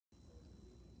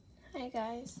Hey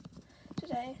guys,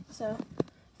 today,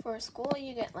 for school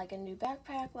you get like a new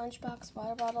backpack, lunchbox,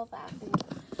 water bottle, that, and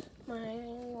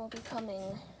mine will be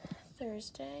coming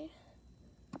Thursday.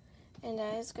 And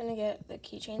I was going to get the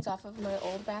keychains off of my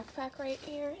old backpack right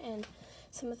here, and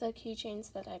some of the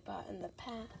keychains that I bought in the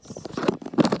past.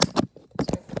 Put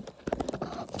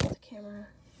the camera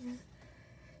here.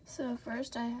 So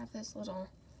first I have this little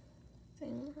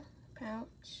thing,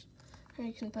 pouch, where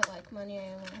you can put like money.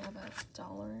 I only have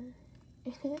 $1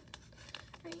 in it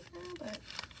right now, but,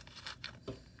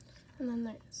 and then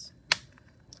there's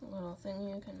a little thing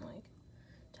you can like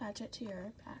attach it to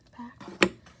your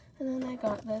backpack. And then I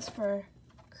got this for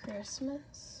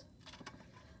Christmas,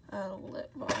 a lip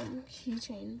balm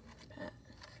keychain pack.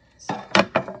 So,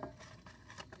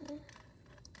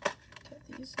 put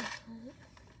these in.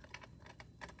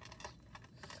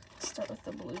 Start with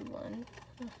the blue one.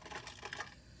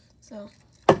 So,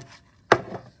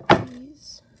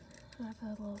 these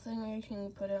have a little thing where you can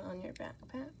put it on your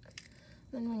backpack.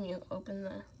 Then when you open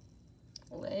the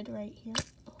lid right here,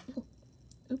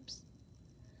 oops,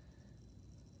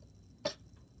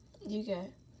 you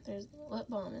get, there's lip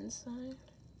balm inside.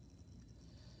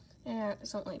 And I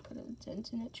accidentally put a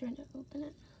dent in it trying to open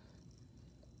it.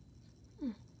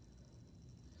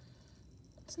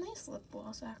 It's a nice lip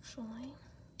gloss actually.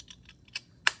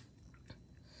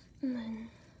 And then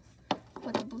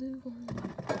with the blue one.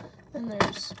 Then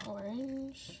there's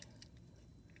orange.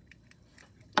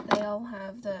 They all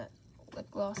have the lip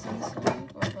gloss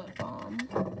inside, or lip balm,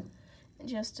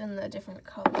 just in the different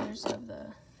colors of the.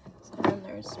 So then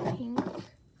there's pink,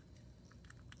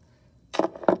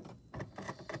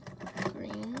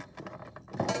 green,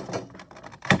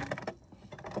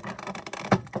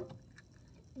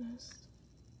 this,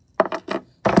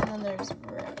 and then there's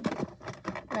red.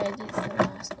 Red is the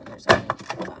last one. There's only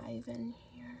 5 in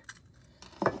here.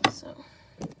 So,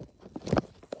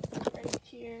 right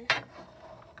here,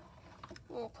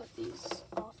 we'll put these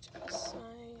off to the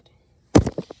side.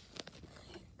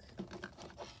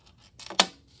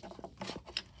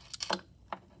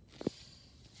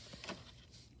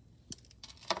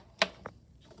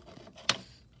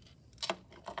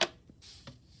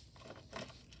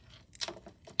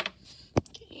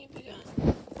 Okay, we got.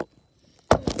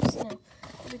 So now,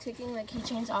 I'll be taking the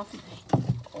keychains off my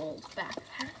old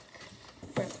backpack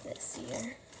from this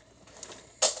year.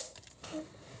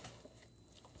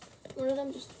 One of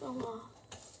them just fell off.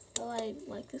 Oh, I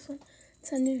like this one.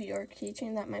 It's a New York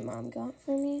keychain that my mom got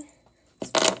for me.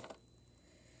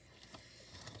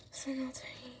 So I'll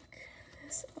take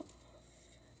this off.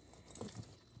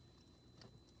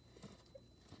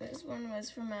 This one was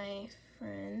for my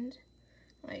friend.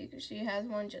 Like, she has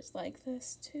one just like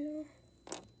this too.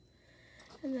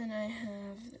 And then I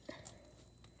have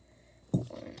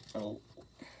one. Oh,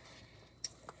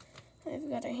 I've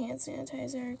got a hand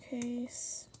sanitizer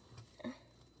case.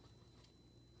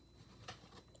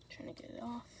 Trying to get it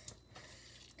off.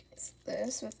 It's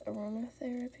this with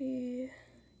aromatherapy,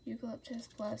 eucalyptus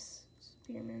plus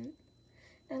spearmint.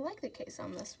 I like the case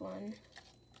on this one.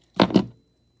 And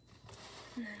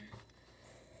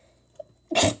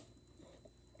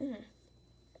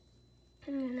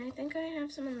then I think I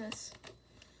have some in this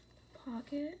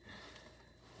pocket,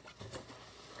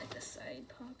 like the side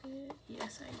pocket.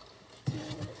 Yes, I do.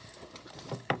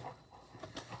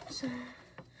 So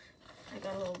I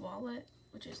got a little wallet,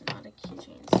 which is not a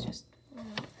keychain, it's just one.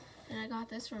 And I got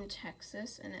this from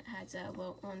Texas, and it has a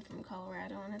one from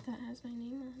Colorado on it that has my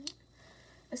name on it.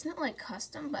 It's not like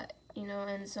custom, but you know,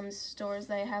 in some stores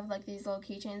they have like these little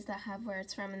keychains that have where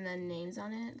it's from and then names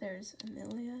on it. There's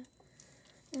Amelia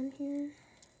on here.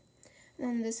 And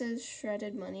then this is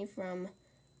shredded money from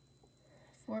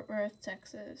Fort Worth,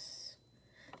 Texas,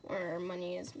 where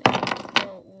money is made.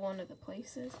 Well, one of the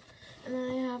places. And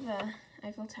then I have a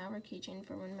Eiffel Tower keychain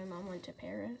for when my mom went to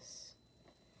Paris.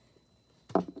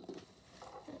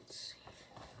 Let's see.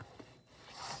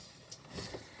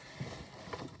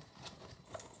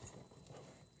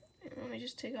 And let me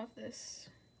just take off this.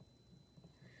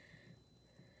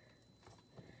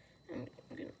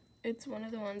 It's one of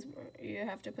the ones where you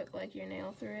have to put like your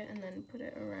nail through it and then put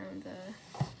it around the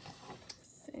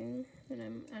thing.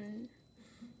 And I'm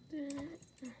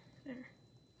there.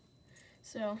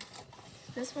 So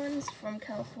this one's from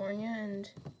California,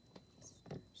 and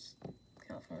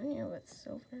California with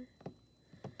silver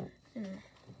and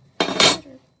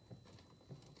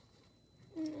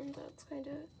that's kind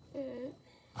of it.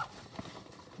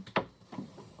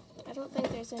 I don't think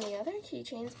there's any other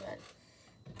keychains, but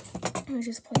let me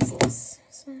just place this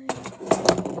aside.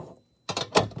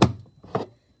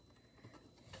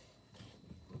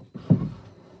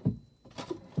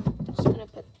 Just gonna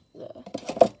put the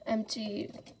empty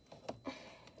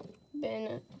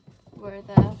bin where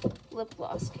the lip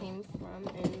gloss came from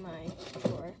in my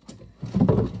drawer.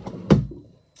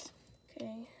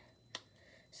 Okay,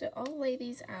 so I'll lay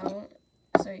these out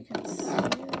so you can see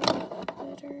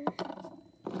better.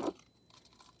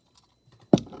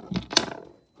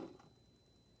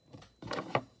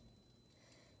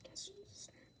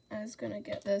 I was gonna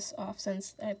get this off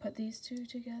since I put these two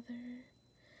together.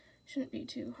 Shouldn't be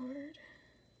too hard.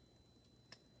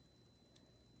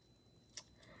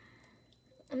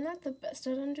 I'm not the best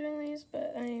at undoing these,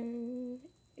 but I'm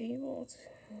able to.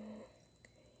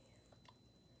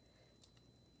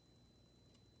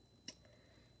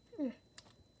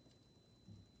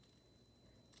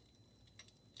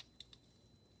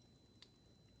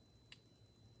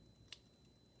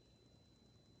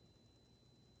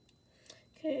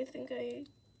 Okay, I think I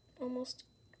almost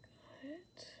got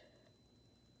it.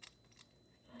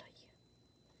 Yeah.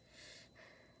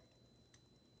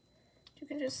 You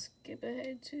can just skip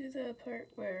ahead to the part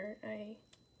where I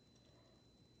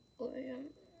lay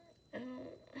them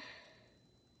out.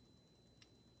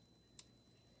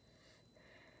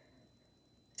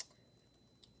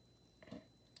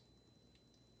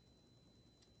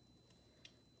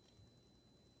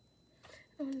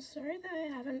 I'm sorry that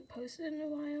I haven't posted in a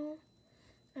while.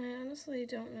 I honestly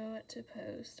don't know what to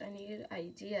post. I need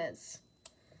ideas.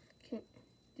 Do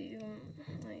you,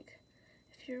 like,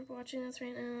 if you're watching this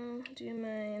right now, do you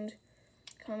mind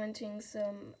commenting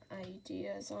some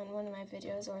ideas on one of my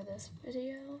videos or this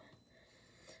video?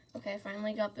 Okay, I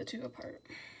finally got the two apart.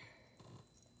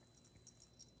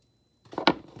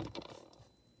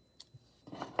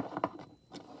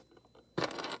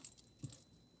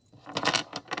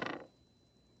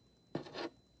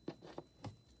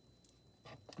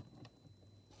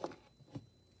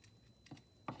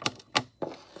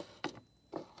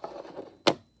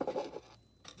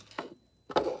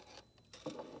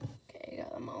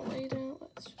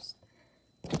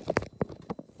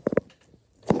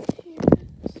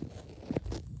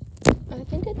 I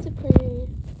think it's a pretty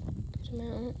good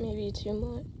amount, maybe too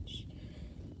much.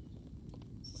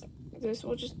 This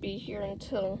will just be here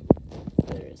until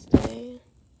Thursday.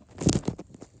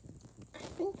 I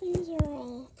think these are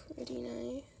all pretty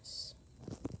nice.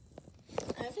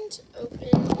 I haven't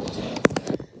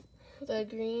opened the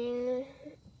green,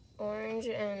 orange,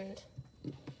 and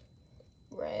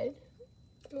red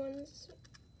ones,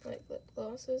 like lip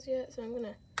glosses yet, so I'm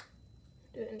gonna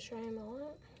do it and try them all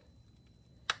out.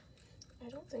 I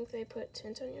don't think they put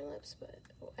tint on your lips, but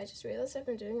I just realized I've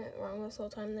been doing it wrong this whole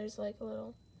time. There's like a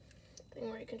little thing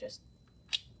where you can just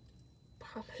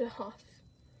pop it off.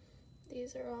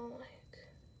 These are all like,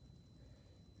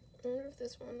 I wonder if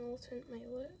this one will tint my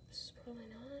lips. Probably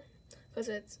not, because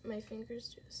it's, my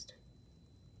finger's just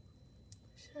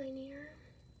shinier.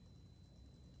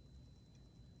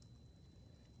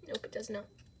 Nope, it does not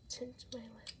tint my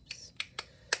lips.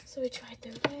 So we tried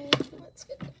the red. Let's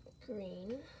get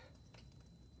green.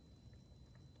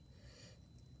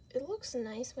 It looks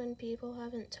nice when people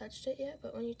haven't touched it yet,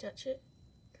 but when you touch it,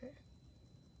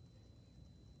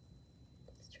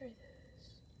 let's try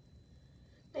this.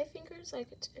 My finger's like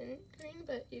a tint green,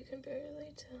 but you can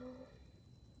barely tell.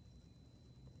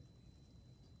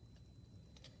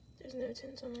 There's no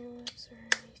tint on my lips or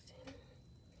anything.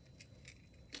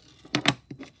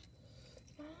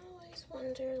 I always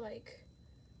wonder, like,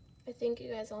 I think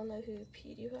you guys all know who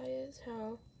PewDiePie is,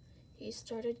 how he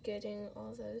started getting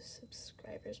all those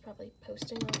subscribers, probably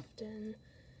posting often,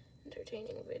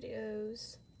 entertaining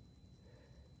videos.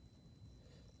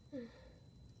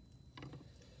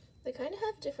 They kind of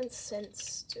have different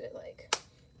scents to it, like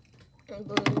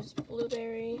blue's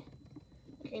blueberry,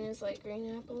 green is like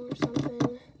green apple or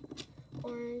something,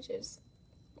 orange is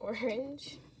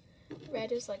orange,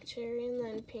 red is like cherry, and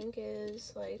then pink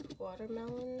is like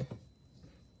watermelon.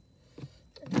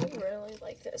 I really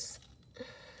like this.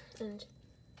 And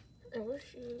I wish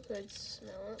you could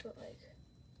smell it, but like,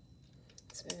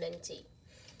 it's minty.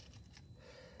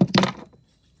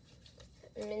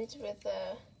 Mint with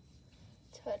a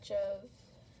touch of,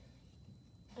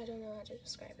 I don't know how to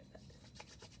describe it, but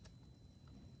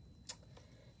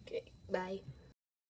okay, bye.